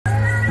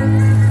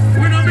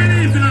We don't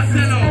believe in a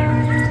sellout.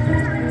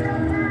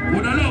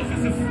 What I love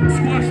is a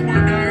squash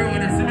man down the road.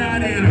 That's the man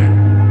there.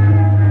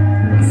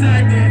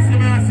 Beside there, see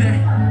me I say.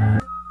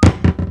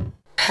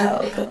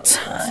 Pelpa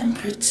time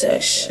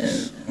protection.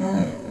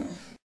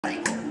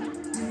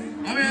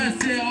 I'm here to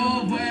say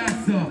over here,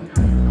 so.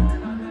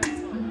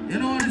 You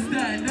know what the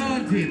style,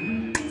 don't it?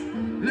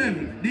 Look,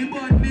 the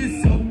button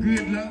is so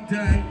great long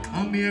time.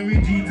 I'm here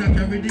with jeans, I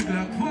carry the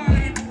Glock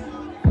fine.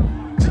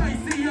 Try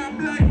see I'm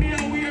blind, me I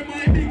wear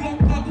my big up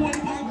cock one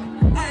pump.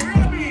 I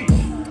rubbish.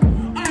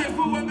 I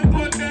for when me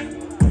gun there.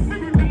 Me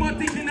bring the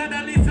matic in the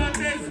list and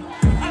says.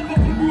 I go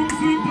for broom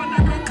sweep on the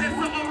ground there.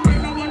 So I'm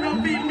ready, I wanna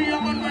beat me,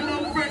 I'm on my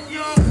love friend,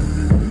 yo.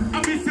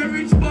 I'm Mr.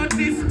 Rich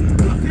Buttis.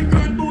 30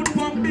 grand boot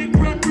pump, big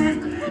robbery.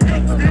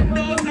 Extend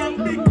those and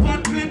big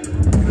fat clip.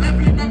 Let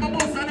me grab a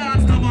bus and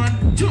ask the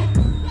man. Jump.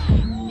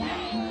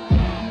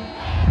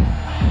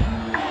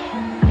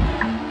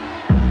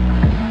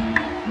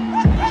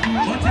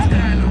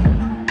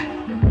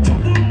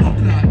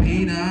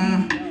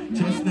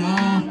 Just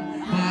now,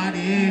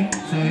 body,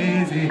 so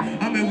easy.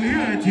 I mean, we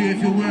hurt you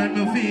if you weren't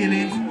my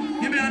feelings.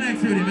 Give me an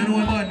next rhythm, I know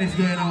what about this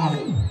going on.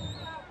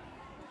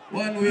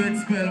 One weird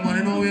spell, man,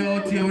 you know we're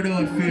out here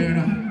without fear,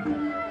 no? I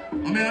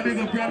mean, I big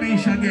up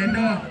Ramesh again, no?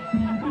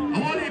 I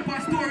want to leave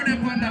a story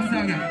them on that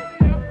song, yeah?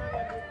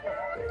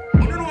 I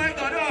don't know what I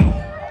got, no?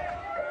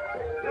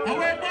 I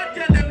went back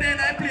to them there in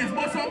that place,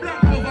 but some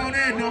black over on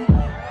head, no?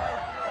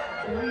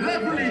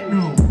 Level it,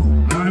 no?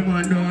 I'm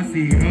on don't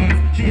see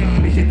us. She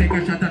on me, she take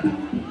a shot at.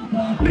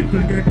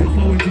 Little get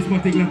tougher when she's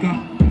spotting like a.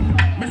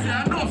 Me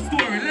say enough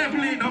story,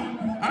 level it now.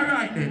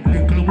 Alright then,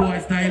 little boy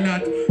style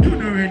that. You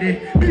not ready,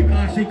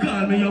 because she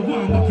call me, you go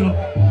and back up.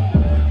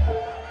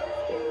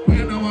 We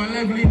know one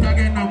level it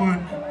again now, man.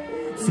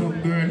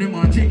 Some girl, them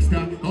are chicks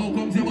that. How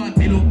comes your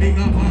body look big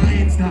up on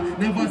Insta?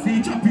 Never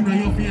see chopping on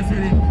your face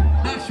with it.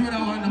 That's what I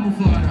want, my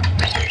father.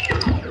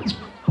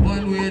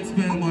 One way it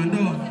spell, man,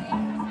 though.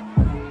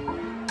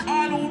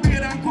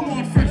 Come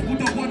on, fresh,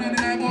 put up one and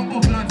then I want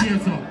bubble and here,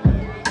 so.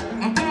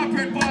 I'm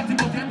corporate party,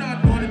 but you're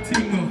not know the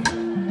thing,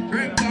 no.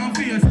 Break down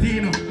for your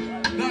steam, no.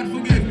 God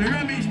forgive me,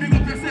 Ramesh, big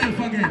up yourself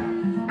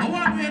again. I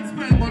want to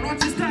spell, man,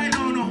 what's your style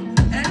now, no?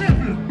 Hey,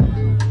 level.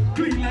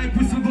 Clean like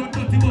whistle, gun,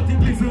 dirty, but it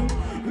glisten.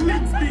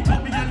 Let's speak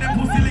up, me and them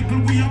pussy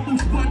little, we a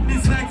push button,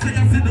 this like say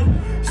I said, no.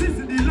 She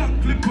see the long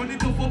clip on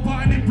it up up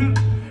her nipple.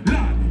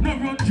 Lord, no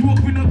run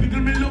joke, we no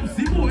biggle, me love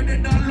see boy, they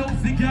don't love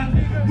see girl.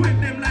 When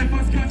them life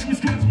has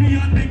scratch me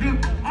and niggle.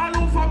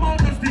 From all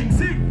those things,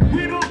 see,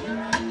 we know,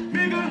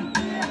 bigger.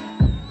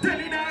 Tell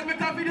me that I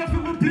make a video for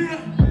me play.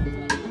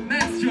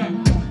 Next track.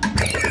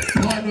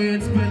 One way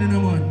it's spelling a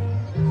man.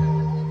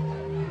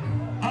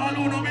 All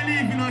who don't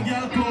believe in a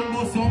girl clown,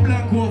 but some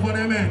black over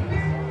them men.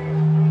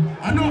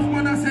 Enough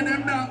man I say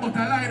them that, but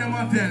I lie them I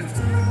tell.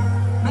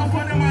 Enough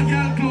of them a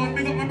girl clown,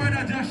 big up my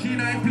brother Josh in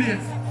his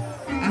place.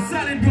 A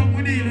solid drop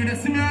we deal with, they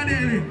see me on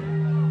daily.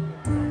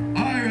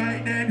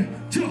 Alright then,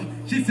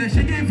 she said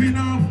she giving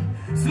up.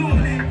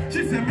 Slowly,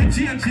 she said me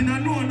change, she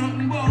don't know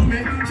nothing about me.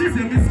 She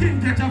said me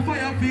skin catch a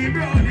fire for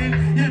browning.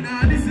 You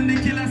know listen the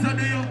killers are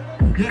do you.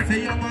 You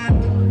say your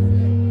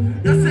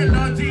man. You say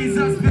Lord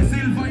Jesus for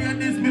silver, you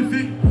this me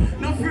fit.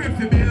 No free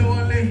for me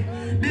lonely.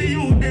 The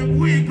youth them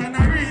weak and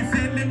I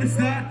recently me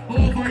start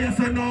over you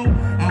so now.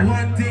 I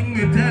one thing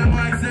me tell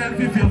myself,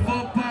 if you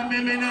fuck on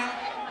me now.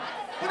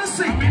 What I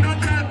say? Me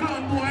not tell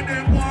gun boy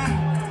them boy.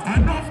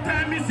 Enough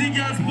time me see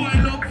girls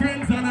spoil up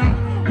friends and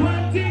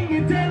one thing me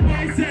tell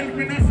myself,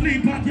 me not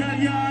sleep at your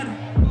yard.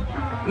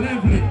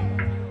 Lovely.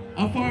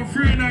 And for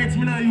 3 nights,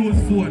 me not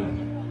use phone.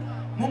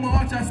 Mama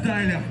watch a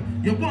style ya.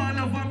 You born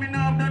love and me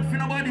now have that for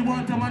nobody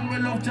want a man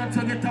with love chat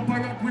to get up a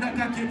rock with a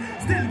cocky.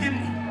 Still give me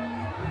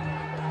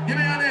your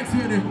next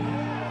with him.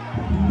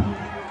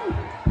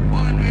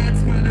 One way it's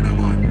spelling a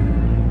man.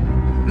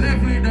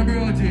 Lovely the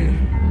brody.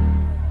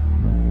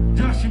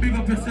 Josh, you big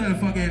up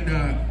yourself again,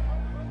 dog.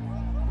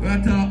 We're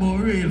talking about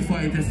real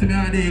fighters, see me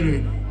I deal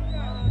with.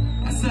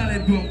 A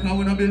solid drunk, I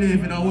wouldn't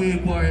believe in a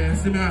weak warrior,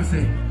 see me I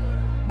say.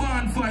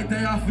 Born fighter,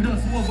 you have to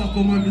just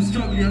overcome when you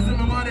struggle, you see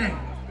me money.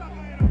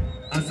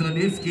 And so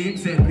this game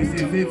set, we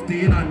see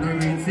 15 and the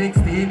ring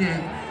 16,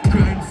 yeah.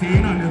 Crime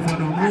scene and never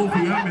no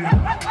movie, I mean.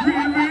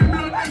 Real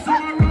blood, this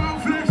some raw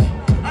flesh.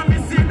 And me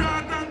see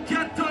dog and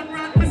cat turn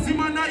rat, me see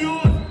man a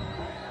youth.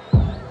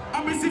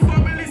 And me see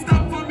family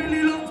stop,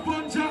 family lungs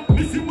punch up,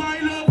 me see my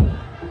love.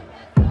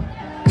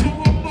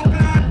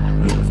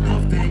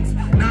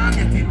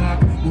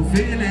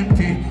 Feel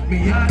empty,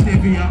 me heart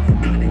heavy, now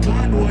the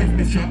one who if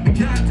me shot, me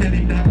can't tell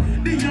him that.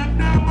 The young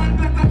now man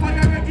like a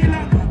fire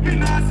regular, me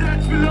not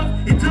search for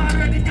love, it's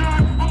already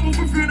gone. I'm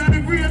moving free on the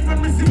brain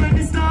when me see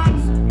many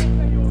storms.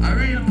 A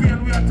real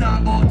pain we are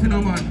talking about in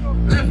a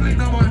man, level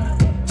in a man.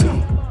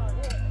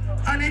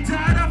 And it's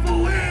hard of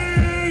a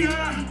way,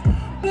 yeah.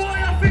 Boy,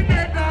 I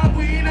forget that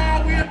we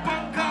now wait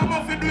back, come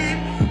off and do it.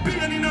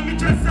 Pain in me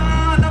chest,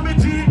 all of me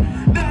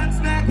dream. Dance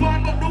not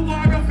one, but the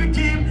war of the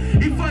king.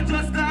 If I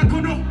just not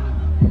gonna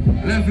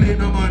level in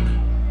a man.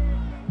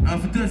 I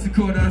have to test the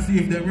code and see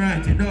if they're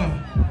right, you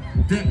know.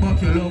 Take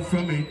back your love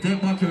from me,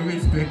 take back your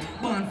respect.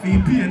 Man,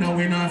 feel pain and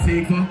we not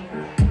safer.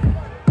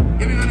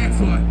 Give me the next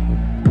one.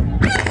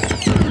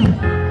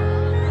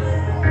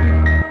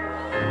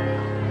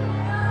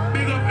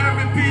 Big up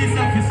every peace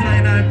officer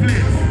in our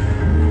place.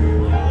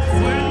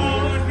 Where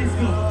all want this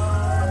go?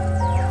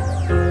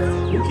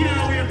 We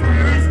can't wait for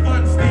the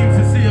response team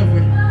to save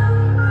me.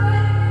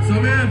 So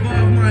me have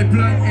my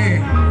plan A.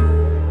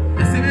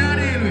 You see me on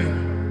the hill with?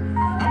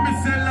 And me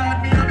say, Lord,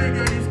 me I beg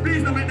you this.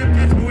 Please don't make them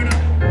catch me with up.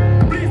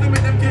 Please don't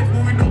make them catch me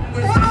with up.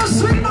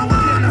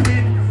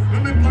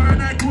 When me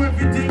paranoid to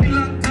everything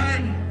long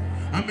time.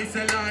 And me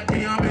say, Lord,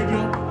 me I beg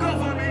you,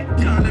 cover me.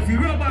 Can't let you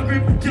rubber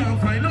grip, can't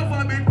find love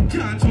on me,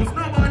 can't trust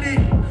nobody.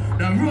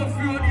 The rough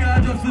road, yeah,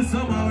 just for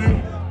summer way.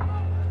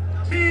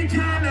 Me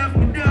can't left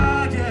me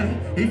dog, yeah.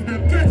 If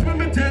them catch me,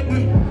 me take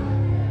me.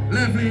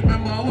 Left me,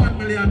 remember 1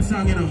 million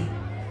song, you know.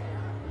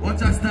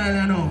 What's a style,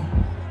 you know?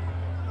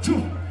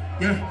 True,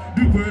 yeah.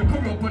 The world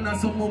corrupt and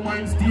some more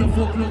mind stay.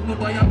 Fuck love, no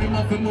buy a me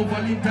for my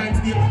Valentine's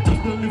Day.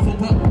 Just don't live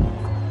for up.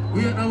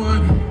 Wait a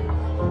man.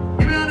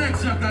 Give me an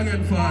next track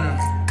again, Father.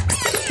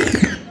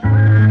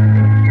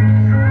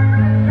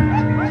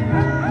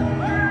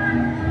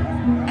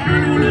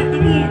 All who love the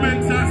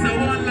movement, so I say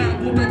one lap,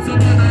 put up some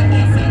man and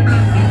bust some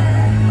black.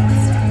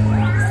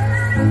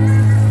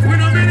 We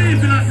don't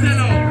believe in a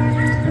sellout.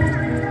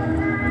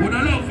 What I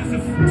love is a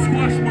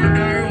squash man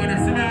down the road, you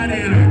see me on the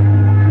hill.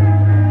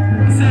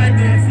 Beside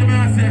there, see me I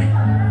say,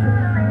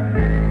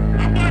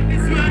 I'm bad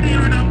this way and here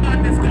and I'm bad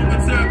this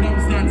common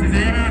circumstances, you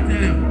hear me I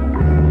tell you.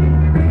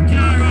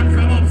 Can't run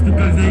from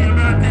obstacles, you hear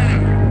me I tell you.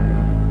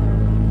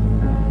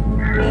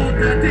 All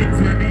the things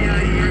when me are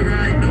here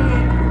right now.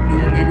 No,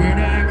 me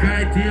brother I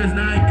cry tears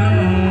like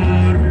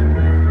cloud.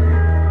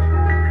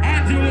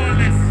 Andrew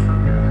Wallace,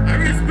 I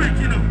respect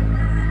you know,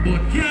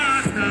 but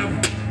can't stop.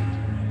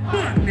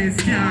 Madness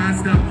can't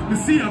stop. Me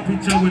see a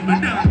picture with my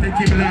dad take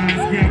him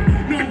last game.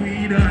 No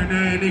weed on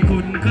there, they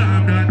couldn't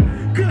calm that.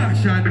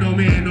 Caution no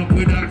man up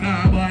with a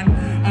carbon.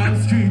 On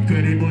street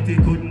credit, but he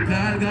couldn't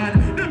call God.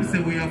 Them say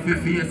we have to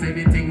face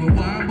anything we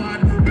want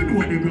bad. We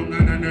know the ground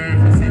and the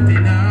nerve city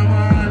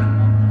normal.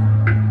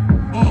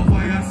 Oh,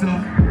 fire so.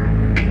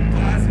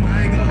 Pass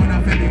my gun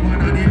off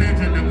anyone on the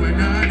legend that we're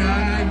not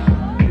die.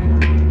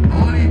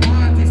 Only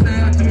parties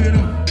there to you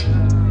know.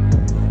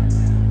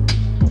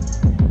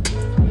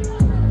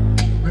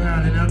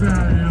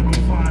 Brother, my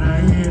father, I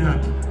hear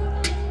that.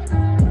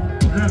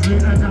 Lovely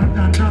that I've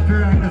done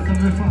copyright, that's on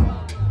my father.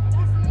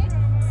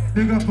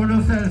 Big up on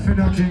yourself, you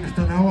know,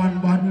 Kingston. I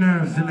want bad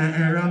nerves in the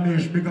area,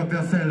 Mish. Big up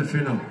yourself,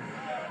 you know.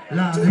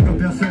 Lord, big up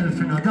yourself,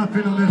 you know.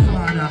 Tapping on my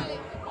father.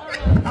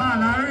 All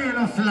the real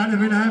hustle and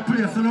them in a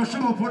place, so don't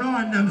show up on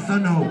one them, so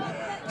now.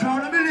 So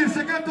I believe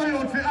she get to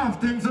you for half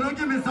things, so don't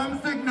give me some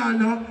signal,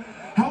 no.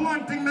 I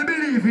one thing me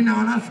believe in,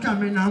 and I'm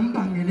scamming and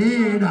banging, you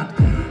hear that?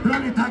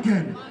 Run it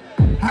again.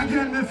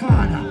 Again, my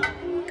father.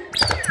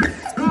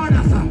 Run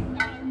us up.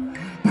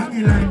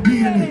 Banging like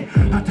daily.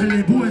 I tell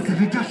the boys if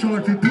you cash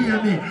out, if you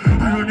pay me.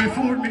 I run the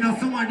phone, me know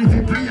someone if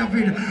you pay a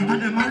bid.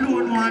 And them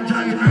alone want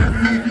drive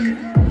first lady.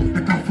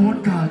 Make a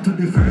phone call to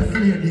the first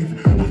lady.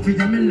 I feel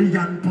 £1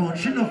 million,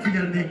 she no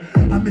feel me.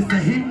 And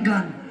Mr.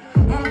 England.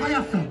 Over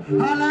yourself,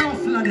 all I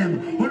hustle of them.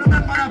 Who don't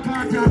remember that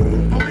party? Oh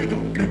my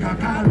God, make a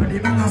call with the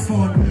bang of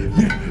phone.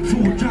 Yeah,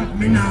 food drop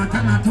me not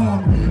on a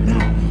tongue. No,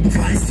 if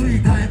I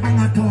sweet, I bang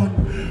a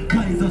tongue.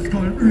 Guys just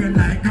call rain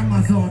like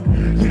Amazon.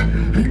 Yeah,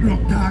 he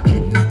broke dark,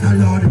 it not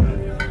allowed.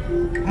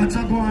 What's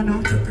up going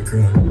on?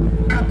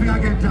 Happy I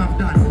get job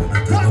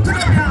done. Talk to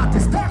them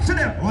artists, talk to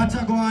them. What's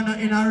up going on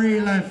in a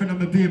real life, you know,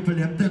 my people,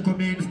 them take on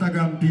my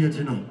Instagram page,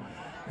 you know.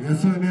 You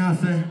see me I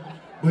say,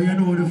 but you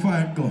know the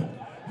fight go.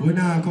 We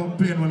not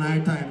complain one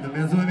night time,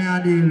 you see me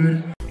I deal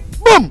with.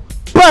 Boom!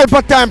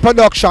 Pelpa Time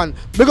Production.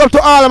 Big up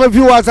to all of my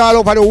viewers all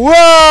over the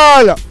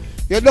world.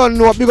 You don't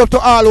know, big up to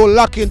all who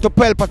lock into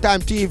Pelpa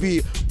Time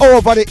TV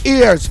over the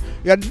years.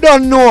 You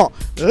don't know,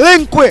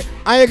 link with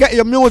and you get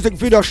your music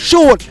video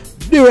shoot,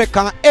 direct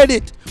and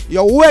edit,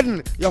 your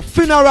wedding, your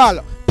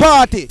funeral,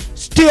 party,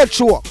 stage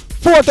show,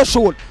 photo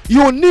shoot,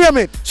 you name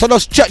it. So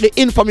just check the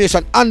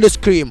information on the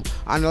screen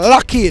and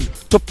lock in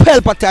to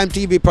Pelpa Time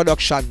TV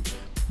Production.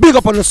 Big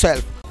up on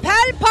yourself.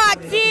 Pelpa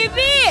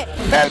TV!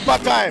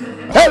 Pelpa Time!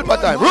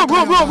 Pelpa Time! Room!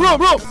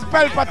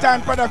 Pelpa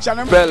Time Production.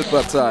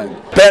 Pelpa Time.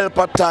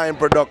 Pelpa Time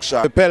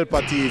Production.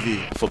 Pelpa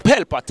TV. For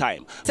Pelpa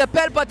Time. It's a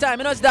Pelpa Time,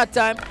 you know it's that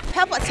time.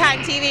 Pelpa Time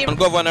TV. I'm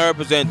governor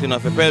representing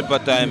of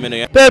Pelpa Time, you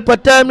know.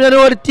 Pelpa Time, you know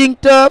what the thing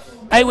tough?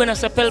 I when I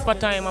say Pelpa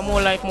Time, I'm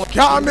more like more.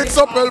 Can't mix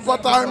up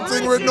Pelpa Time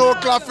thing with no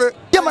coffee.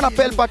 Yeah, man, a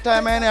Pelpa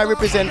Time, and I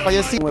represent for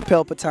you. See, with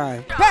Pelpa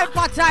Time.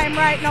 Pelpa Time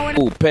right now.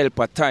 Oh,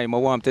 Pelpa Time, I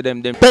want to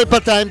them.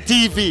 Pelpa Time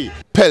TV.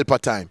 Pelpa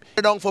Time.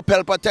 You're down for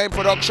Pelpa Time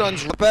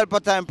Productions.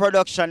 Pelpa Time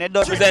Production. It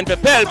does present for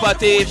Pelpa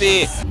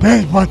TV.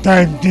 Pelpa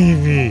Time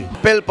TV.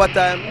 Pelpa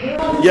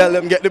Time. Yeah, let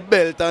them get the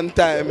belt on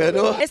time, you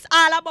know. It's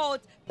all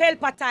about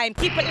Pelpa Time.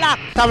 Keep it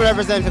locked. Come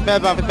represent for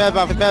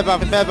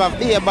Pelpa,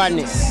 be a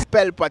badness.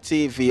 Pelpa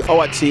TV,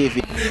 our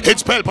TV.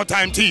 It's Pelpa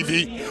Time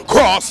TV.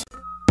 Cross.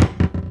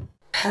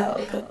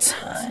 Pelpa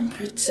Time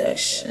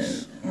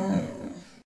Protection.